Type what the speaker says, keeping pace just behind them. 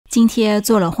今天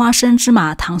做了花生芝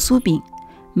麻糖酥饼，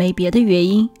没别的原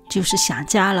因，就是想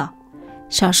家了。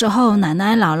小时候，奶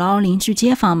奶、姥姥、邻居、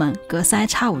街坊们隔三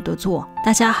差五的做。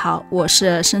大家好，我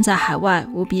是身在海外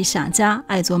无比想家、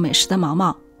爱做美食的毛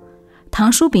毛。糖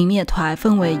酥饼面团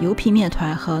分为油皮面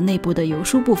团和内部的油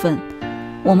酥部分。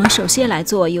我们首先来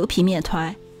做油皮面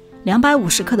团。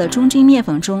250克的中筋面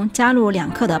粉中加入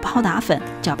2克的泡打粉，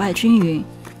搅拌均匀。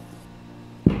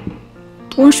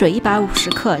温水150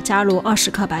克，加入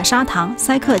20克白砂糖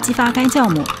，3克激发干酵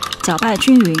母，搅拌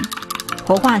均匀，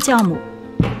活化酵母。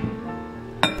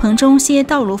盆中先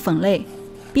倒入粉类，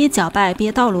边搅拌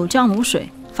边倒入酵母水，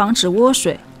防止窝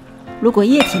水。如果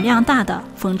液体量大的，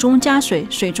粉中加水，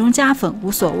水中加粉无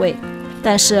所谓。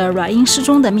但是软硬适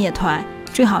中的面团，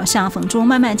最好向粉中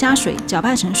慢慢加水，搅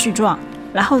拌成絮状，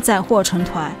然后再和成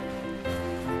团。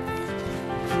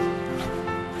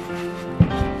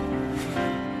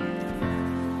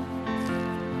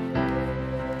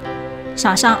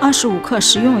撒上25克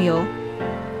食用油，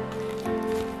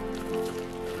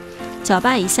搅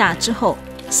拌一下之后，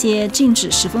先静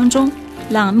置10分钟，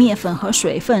让面粉和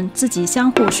水分自己相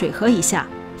互水合一下，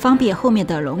方便后面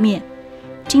的揉面。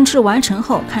静置完成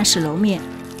后开始揉面，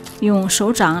用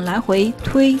手掌来回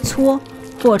推搓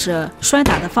或者摔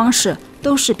打的方式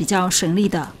都是比较省力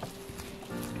的。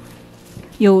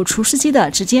有厨师机的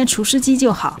直接厨师机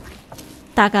就好，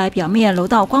大概表面揉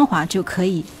到光滑就可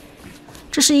以。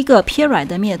这是一个偏软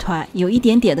的面团，有一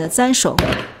点点的粘手，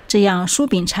这样酥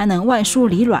饼才能外酥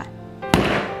里软。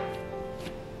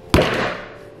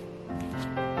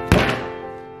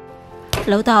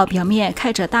揉到表面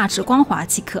开着大致光滑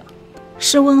即可，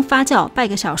室温发酵半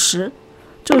个小时。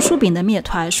做酥饼的面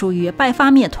团属于半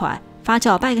发面团，发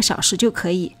酵半个小时就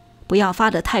可以，不要发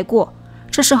得太过。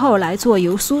这时候来做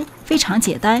油酥，非常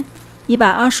简单。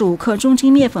125克中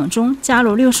筋面粉中加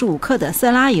入65克的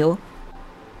色拉油。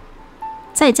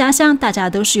在家乡大家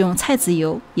都是用菜籽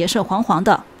油，颜色黄黄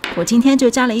的，我今天就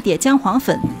加了一点姜黄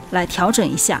粉来调整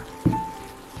一下。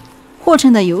和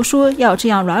成的油酥要这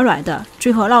样软软的，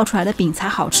最后烙出来的饼才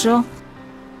好吃哦。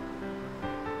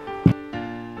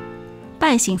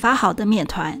半醒发好的面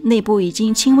团，内部已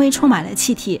经轻微充满了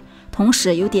气体，同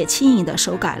时有点轻盈的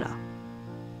手感了。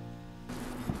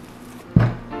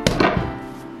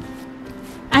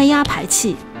按压排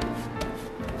气，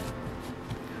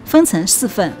分成4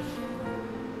份。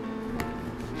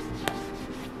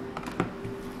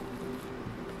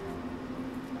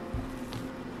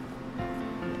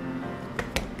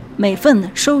每份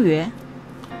收圆，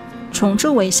从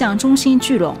周围向中心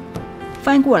聚拢，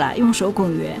翻过来用手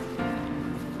滚圆，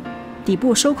底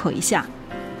部收口一下。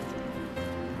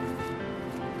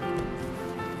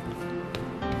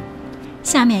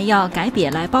下面要擀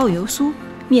扁来包油酥，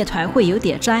面团会有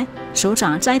点粘，手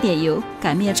掌沾点油，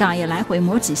擀面杖也来回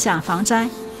磨几下防粘。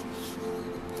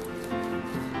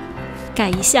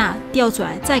擀一下，调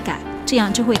转再擀，这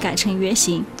样就会擀成圆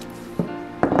形，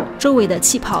周围的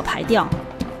气泡排掉。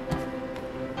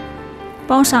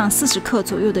包上40克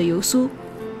左右的油酥，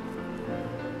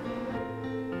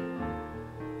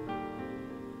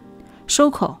收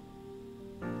口。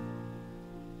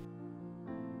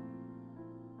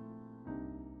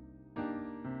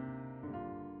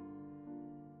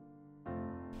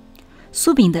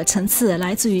酥饼的层次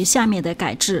来自于下面的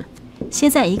擀制，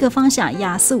先在一个方向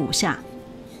压4、5下，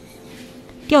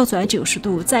调转90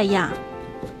度再压，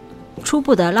初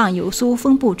步的让油酥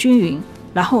分布均匀。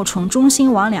然后从中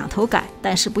心往两头擀，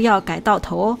但是不要擀到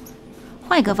头哦。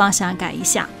换一个方向擀一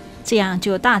下，这样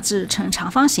就大致成长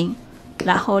方形。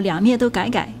然后两面都擀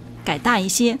大一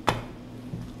些。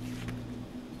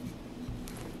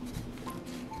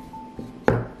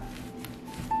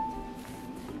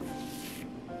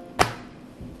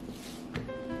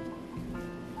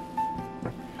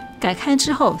擀开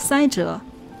之后塞折。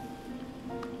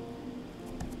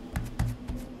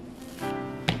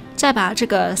再把这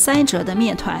个塞折的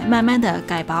面团慢慢的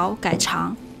擀薄擀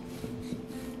长，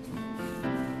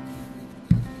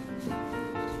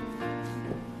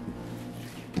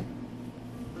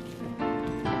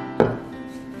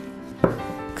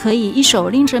可以一手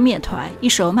拎着面团，一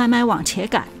手慢慢往前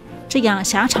擀，这样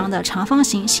狭长的长方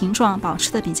形形状保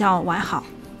持的比较完好。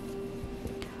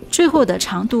最后的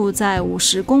长度在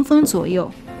50公分左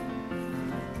右。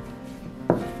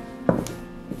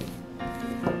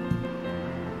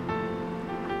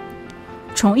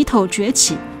从一头崛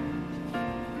起，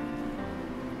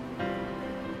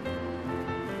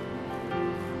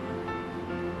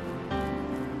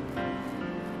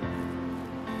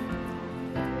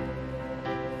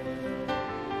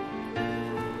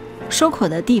收口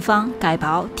的地方擀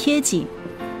薄贴紧，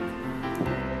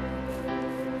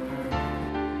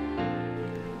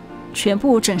全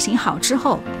部整形好之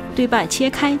后，对半切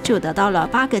开就得到了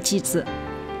8个剂子。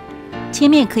切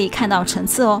面可以看到层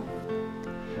次哦。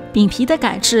饼皮的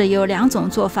改制有2种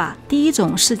做法，第一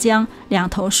种是将2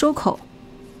头收口，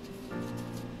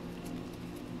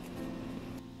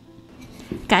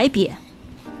改瘪。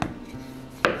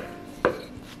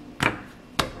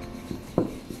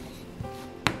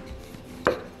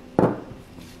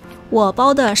我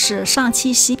包的是上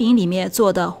期喜饼里面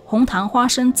做的红糖花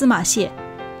生芝麻蟹，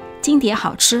经典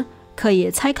好吃，可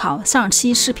以参考上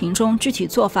期视频中具体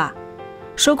做法。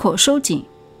收口收紧，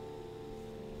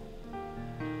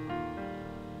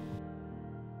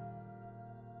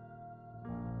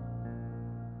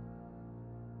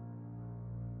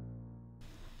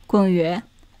滚圆，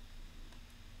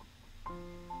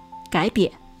改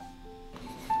瘪。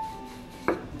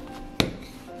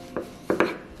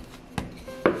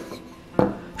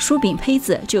酥饼胚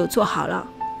子就做好了。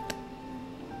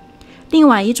另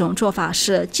外一种做法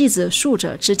是剂子竖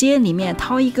着，直接里面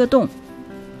掏一个洞，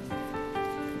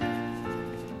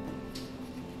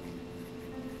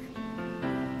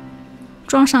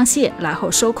装上蟹，然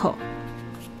后收口。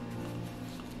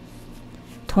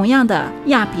同样的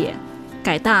压瘪、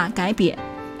改大、改扁。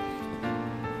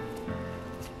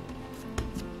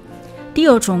第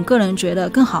二种个人觉得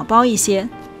更好包一些，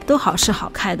都好吃好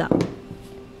开的。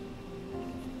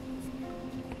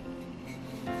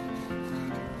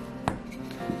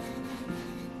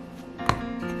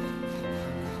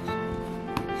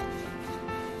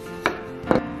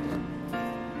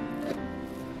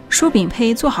酥饼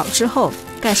胚做好之后，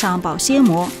盖上保鲜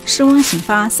膜，室温醒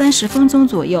发30分钟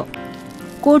左右。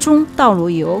锅中倒入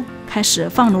油，开始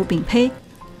放入饼胚，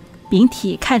饼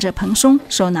体看着蓬松，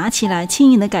手拿起来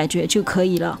轻盈的感觉就可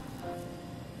以了。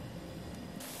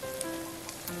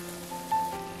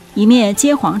一面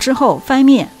煎黄之后翻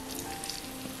面，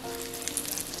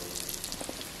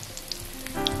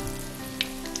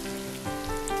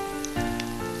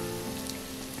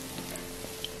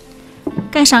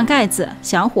盖上盖子，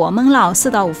小火焖烙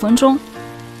4到5分钟。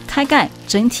开盖，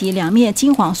整体2面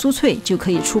金黄酥脆就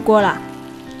可以出锅了。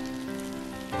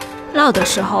烙的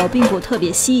时候并不特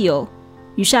别吸油，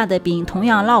余下的饼同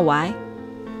样烙完。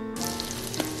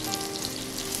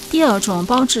第二种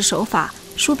包制手法，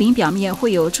酥饼表面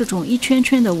会有这种一圈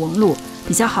圈的纹路，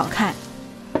比较好看。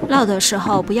烙的时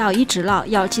候不要一直烙，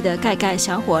要记得盖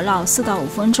小火烙4到5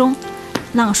分钟，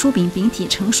让酥饼饼体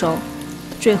成熟。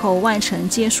最后外层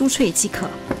煎酥脆即可。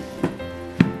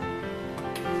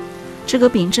这个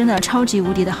饼真的超级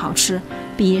无敌的好吃，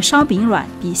比烧饼软，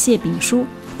比蟹饼酥，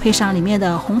配上里面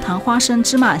的红糖花生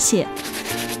芝麻蟹，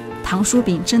糖酥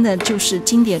饼真的就是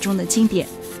经典中的经典。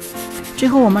最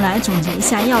后我们来总结一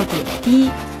下要点：第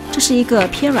一，这是一个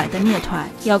偏软的面团，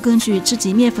要根据自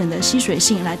己面粉的吸水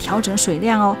性来调整水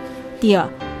量哦。第二，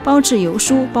包制油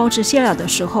酥、包制馅料的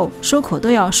时候，收口都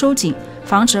要收紧，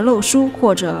防止漏酥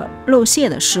或者漏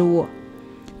馅的失误。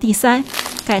第三，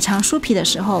改长酥皮的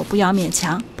时候不要勉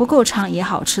强，不够长也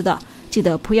好吃的，记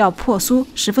得不要破酥，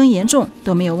十分严重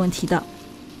都没有问题的。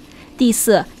第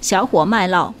四，小火慢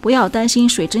烙，不要担心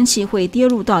水蒸气会跌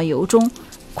入到油中，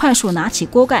快速拿起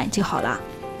锅盖就好了。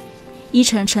一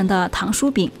层层的糖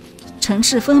酥饼，层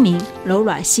次分明，柔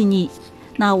软细腻。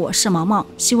那我是毛毛，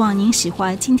希望您喜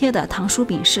欢今天的糖酥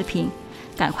饼视频，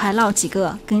赶快烙几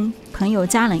个跟朋友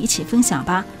家人一起分享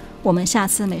吧。我们下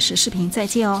次美食视频再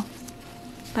见哦，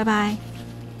拜拜。